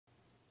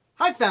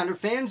Hi Founder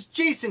fans,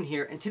 Jason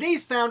here, and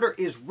today's founder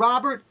is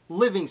Robert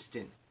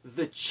Livingston,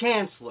 the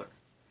Chancellor.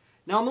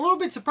 Now I'm a little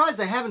bit surprised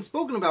I haven't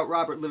spoken about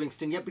Robert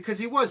Livingston yet because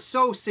he was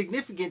so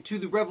significant to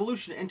the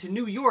Revolution and to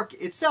New York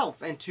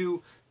itself and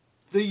to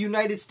the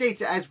United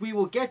States, as we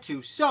will get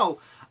to.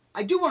 So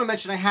I do want to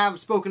mention I have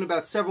spoken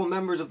about several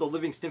members of the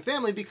Livingston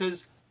family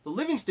because the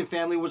Livingston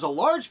family was a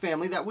large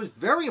family that was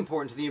very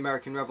important to the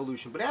American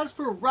Revolution. But as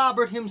for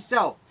Robert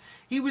himself,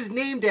 he was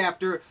named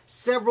after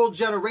several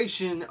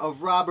generations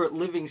of Robert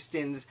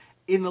Livingstons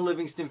in the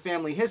Livingston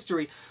family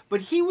history,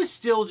 but he was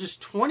still just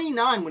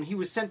 29 when he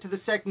was sent to the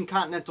Second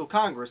Continental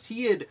Congress.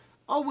 He had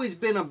always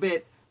been a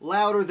bit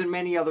louder than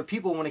many other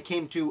people when it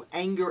came to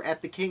anger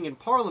at the king in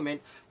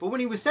Parliament, but when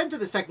he was sent to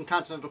the Second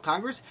Continental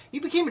Congress, he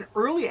became an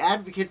early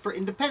advocate for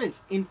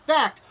independence. In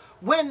fact,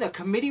 when the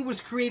committee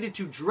was created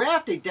to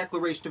draft a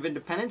Declaration of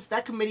Independence,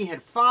 that committee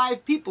had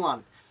 5 people on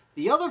it.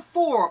 The other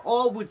 4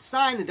 all would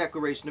sign the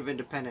Declaration of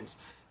Independence.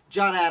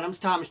 John Adams,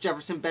 Thomas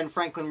Jefferson, Ben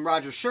Franklin, and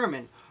Roger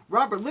Sherman.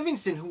 Robert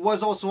Livingston, who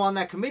was also on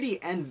that committee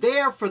and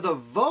there for the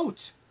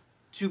vote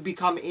to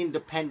become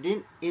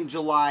independent in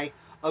July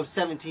of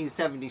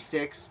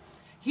 1776,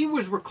 he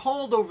was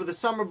recalled over the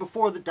summer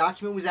before the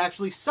document was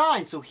actually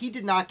signed, so he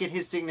did not get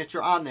his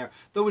signature on there,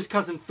 though his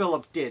cousin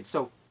Philip did,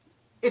 so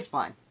it's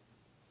fine.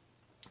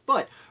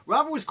 But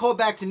Robert was called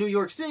back to New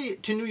York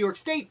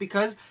State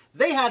because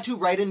they had to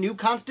write a new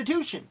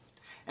constitution.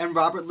 And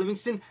Robert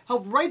Livingston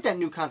helped write that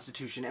new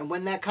constitution. And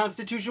when that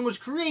constitution was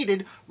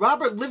created,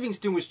 Robert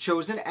Livingston was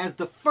chosen as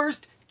the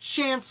first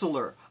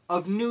Chancellor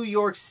of New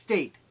York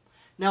State.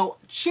 Now,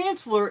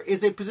 Chancellor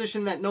is a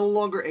position that no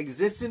longer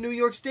exists in New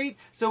York State,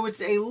 so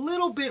it's a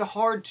little bit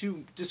hard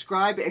to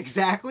describe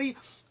exactly.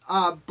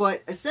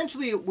 But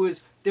essentially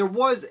there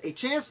was a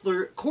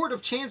Chancellor, Court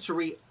of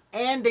Chancery,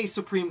 and a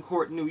Supreme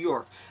Court in New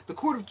York. The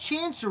Court of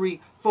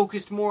Chancery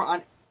focused more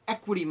on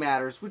equity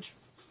matters, which,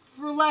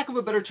 for lack of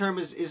a better term,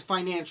 is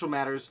financial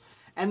matters,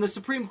 and the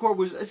Supreme Court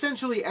was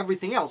essentially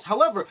everything else.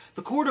 However,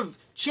 the Court of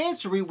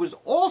Chancery was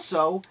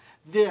also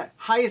the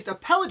highest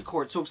appellate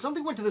court, so if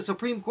something went to the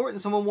Supreme Court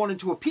and someone wanted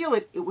to appeal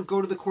it, it would go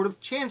to the Court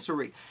of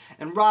Chancery.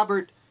 And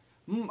Robert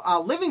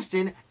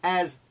Livingston,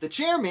 as the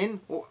chairman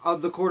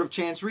of the Court of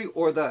Chancery,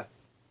 or the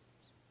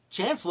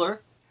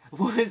Chancellor,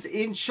 was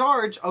in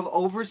charge of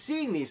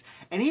overseeing these.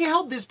 And he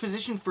held this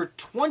position for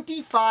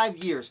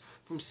 25 years,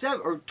 from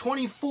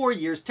 24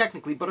 years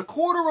technically, but a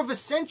quarter of a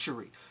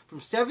century, from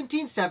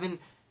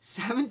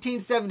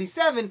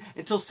 1777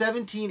 until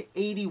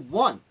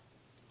 1781,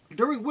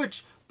 during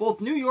which both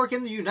New York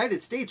and the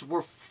United States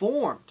were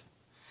formed.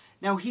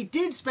 Now, he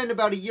did spend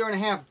about a year and a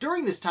half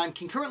during this time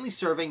concurrently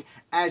serving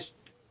as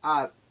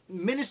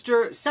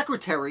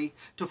Secretary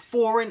to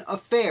Foreign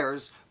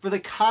Affairs for the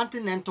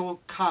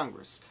Continental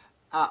Congress.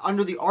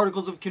 Under the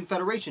Articles of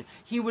Confederation.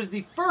 He was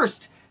the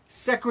first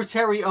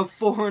Secretary of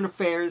Foreign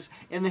Affairs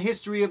in the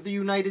history of the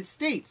United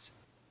States.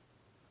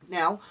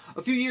 Now,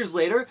 a few years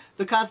later,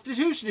 the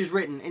Constitution is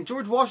written, and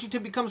George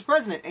Washington becomes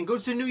president and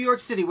goes to New York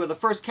City, where the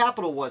first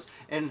capital was.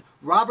 And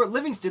Robert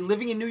Livingston,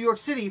 living in New York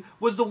City,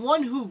 was the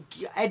one who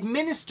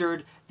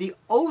administered the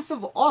oath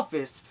of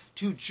office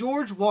to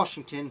George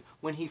Washington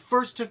when he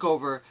first took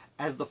over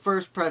as the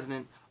first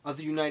president of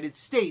the United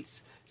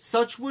States.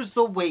 Such was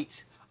the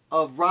weight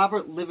of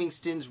Robert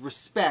Livingston's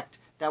respect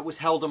that was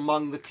held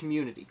among the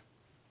community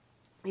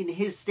in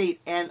his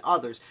state and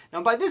others.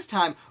 Now, by this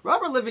time,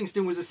 Robert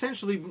Livingston was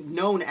essentially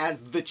known as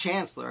the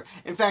Chancellor.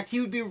 In fact,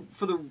 he would be,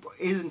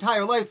 his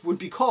entire life, would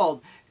be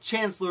called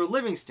Chancellor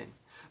Livingston.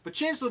 But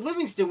Chancellor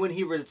Livingston, when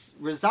he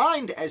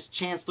resigned as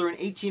Chancellor in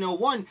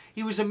 1801,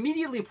 he was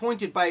immediately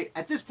appointed by,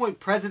 at this point,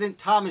 President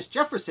Thomas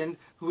Jefferson,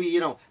 who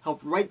he,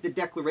 helped write the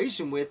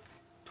Declaration with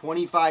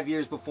 25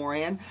 years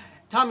beforehand.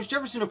 Thomas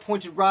Jefferson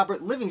appointed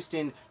Robert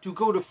Livingston to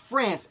go to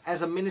France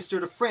as a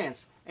minister to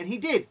France, and he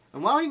did.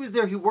 And while he was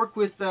there, he worked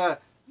with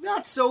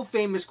not so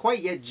famous quite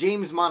yet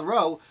James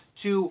Monroe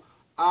to,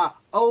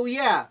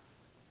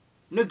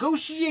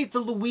 negotiate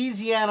the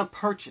Louisiana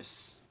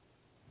Purchase.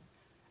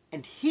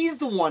 And he's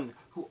the one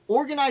who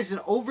organized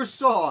and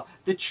oversaw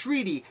the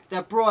treaty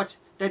that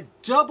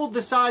doubled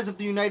the size of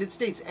the United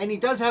States. And he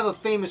does have a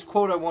famous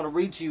quote I want to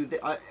read to you.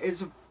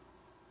 It's a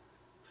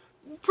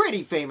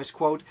pretty famous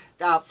quote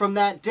from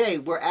that day,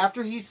 where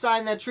after he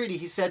signed that treaty,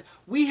 he said,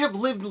 "We have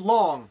lived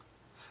long,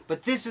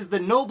 but this is the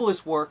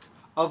noblest work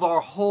of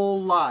our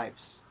whole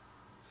lives.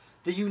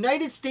 The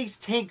United States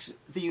takes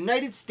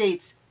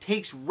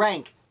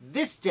rank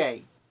this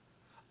day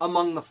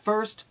among the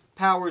first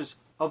powers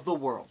of the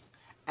world."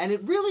 And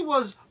it really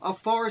was a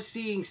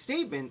far-seeing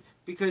statement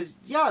because,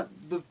 yeah,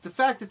 the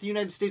fact that the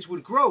United States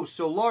would grow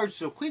so large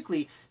so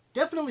quickly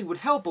definitely would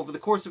help over the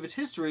course of its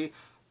history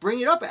bring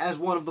it up as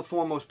one of the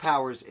foremost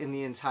powers in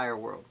the entire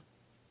world.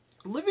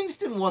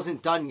 Livingston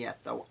wasn't done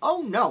yet, though.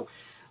 Oh, no.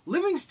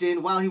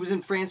 Livingston, while he was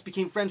in France,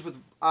 became friends with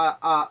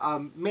a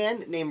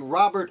man named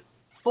Robert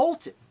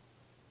Fulton.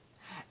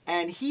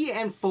 And he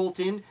and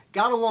Fulton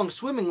got along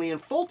swimmingly, and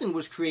Fulton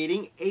was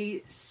creating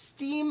a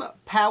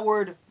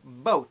steam-powered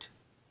boat.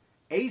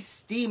 A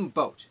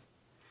steamboat.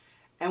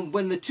 And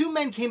when the two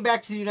men came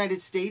back to the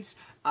United States,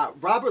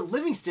 Robert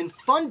Livingston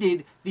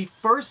funded the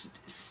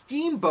first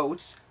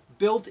steamboats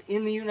built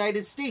in the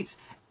United States.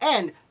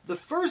 And the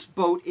first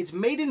boat, its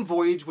maiden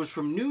voyage, was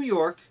from New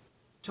York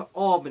to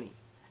Albany.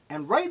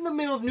 And right in the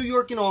middle of New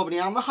York and Albany,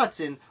 on the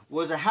Hudson,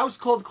 was a house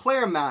called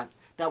Claremont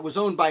that was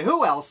owned by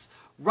who else?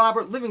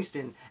 Robert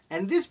Livingston.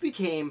 And this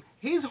became,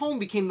 his home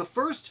became the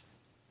first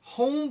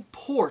home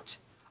port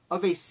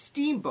of a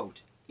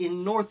steamboat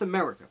in North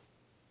America.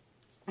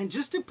 And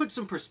just to put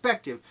some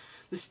perspective,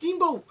 the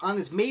steamboat on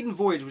its maiden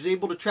voyage was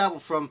able to travel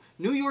from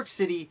New York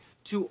City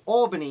to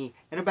Albany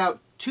in about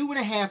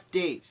 2.5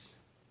 days.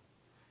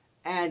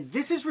 And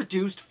this is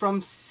reduced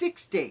from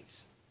 6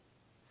 days.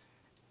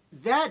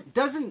 That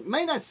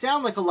might not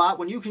sound like a lot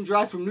when you can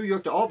drive from New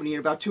York to Albany in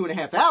about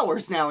 2.5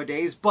 hours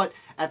nowadays, but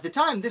at the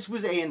time this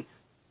was an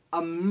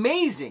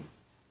amazing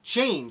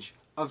change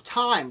of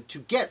time to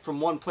get from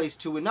one place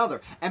to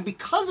another. And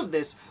because of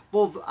this,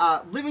 both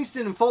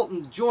Livingston and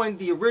Fulton joined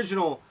the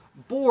original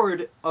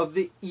board of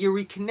the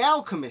Erie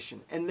Canal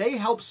Commission, and they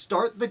helped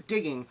start the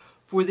digging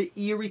for the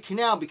Erie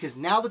Canal, because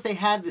now that they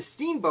had the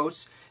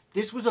steamboats,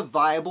 this was a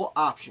viable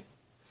option.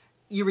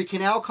 Erie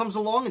Canal comes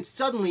along, and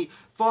suddenly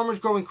farmers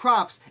growing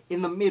crops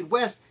in the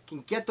Midwest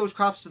can get those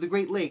crops to the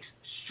Great Lakes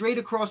straight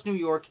across New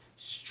York,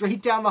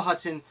 straight down the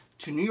Hudson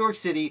to New York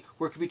City,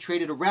 where it can be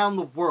traded around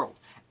the world.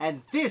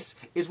 And this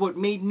is what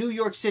made New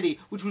York City,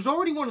 which was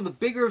already one of the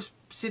bigger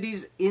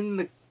cities in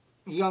the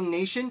young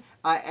nation,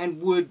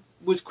 and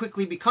was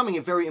quickly becoming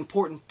a very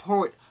important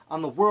port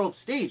on the world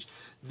stage.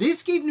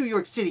 This gave New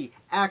York City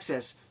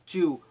access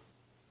to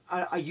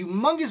a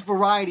humongous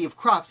variety of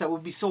crops that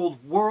would be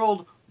sold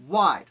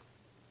worldwide,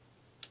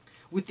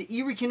 with the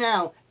Erie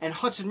Canal and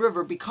Hudson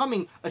River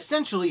becoming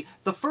essentially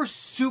the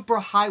first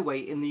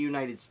superhighway in the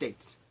United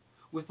States,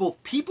 with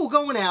both people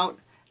going out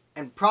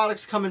and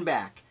products coming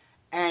back.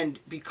 And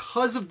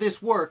because of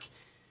this work,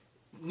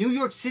 New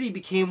York City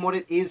became what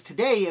it is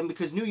today, and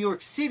because New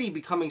York City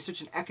becoming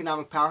such an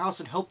economic powerhouse,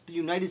 and helped the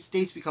United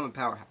States become a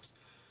powerhouse.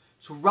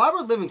 So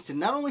Robert Livingston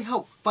not only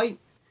helped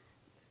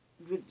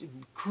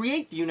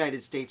create the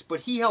United States,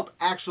 but he helped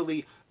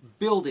actually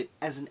build it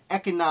as an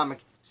economic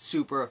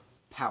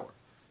superpower.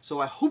 So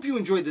I hope you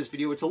enjoyed this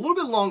video. It's a little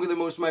bit longer than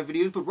most of my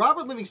videos, but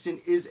Robert Livingston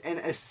is an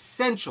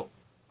essential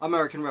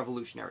American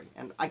revolutionary,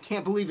 and I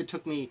can't believe it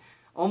took me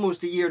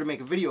almost a year to make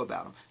a video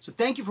about him. So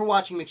thank you for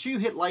watching. Make sure you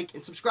hit like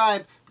and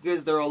subscribe,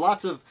 because there are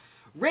lots of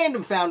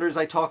random founders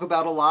I talk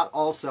about a lot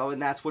also,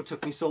 and that's what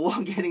took me so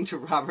long getting to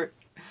Robert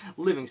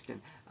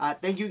Livingston.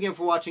 Thank you again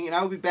for watching, and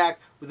I will be back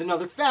with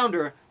another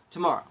founder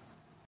tomorrow.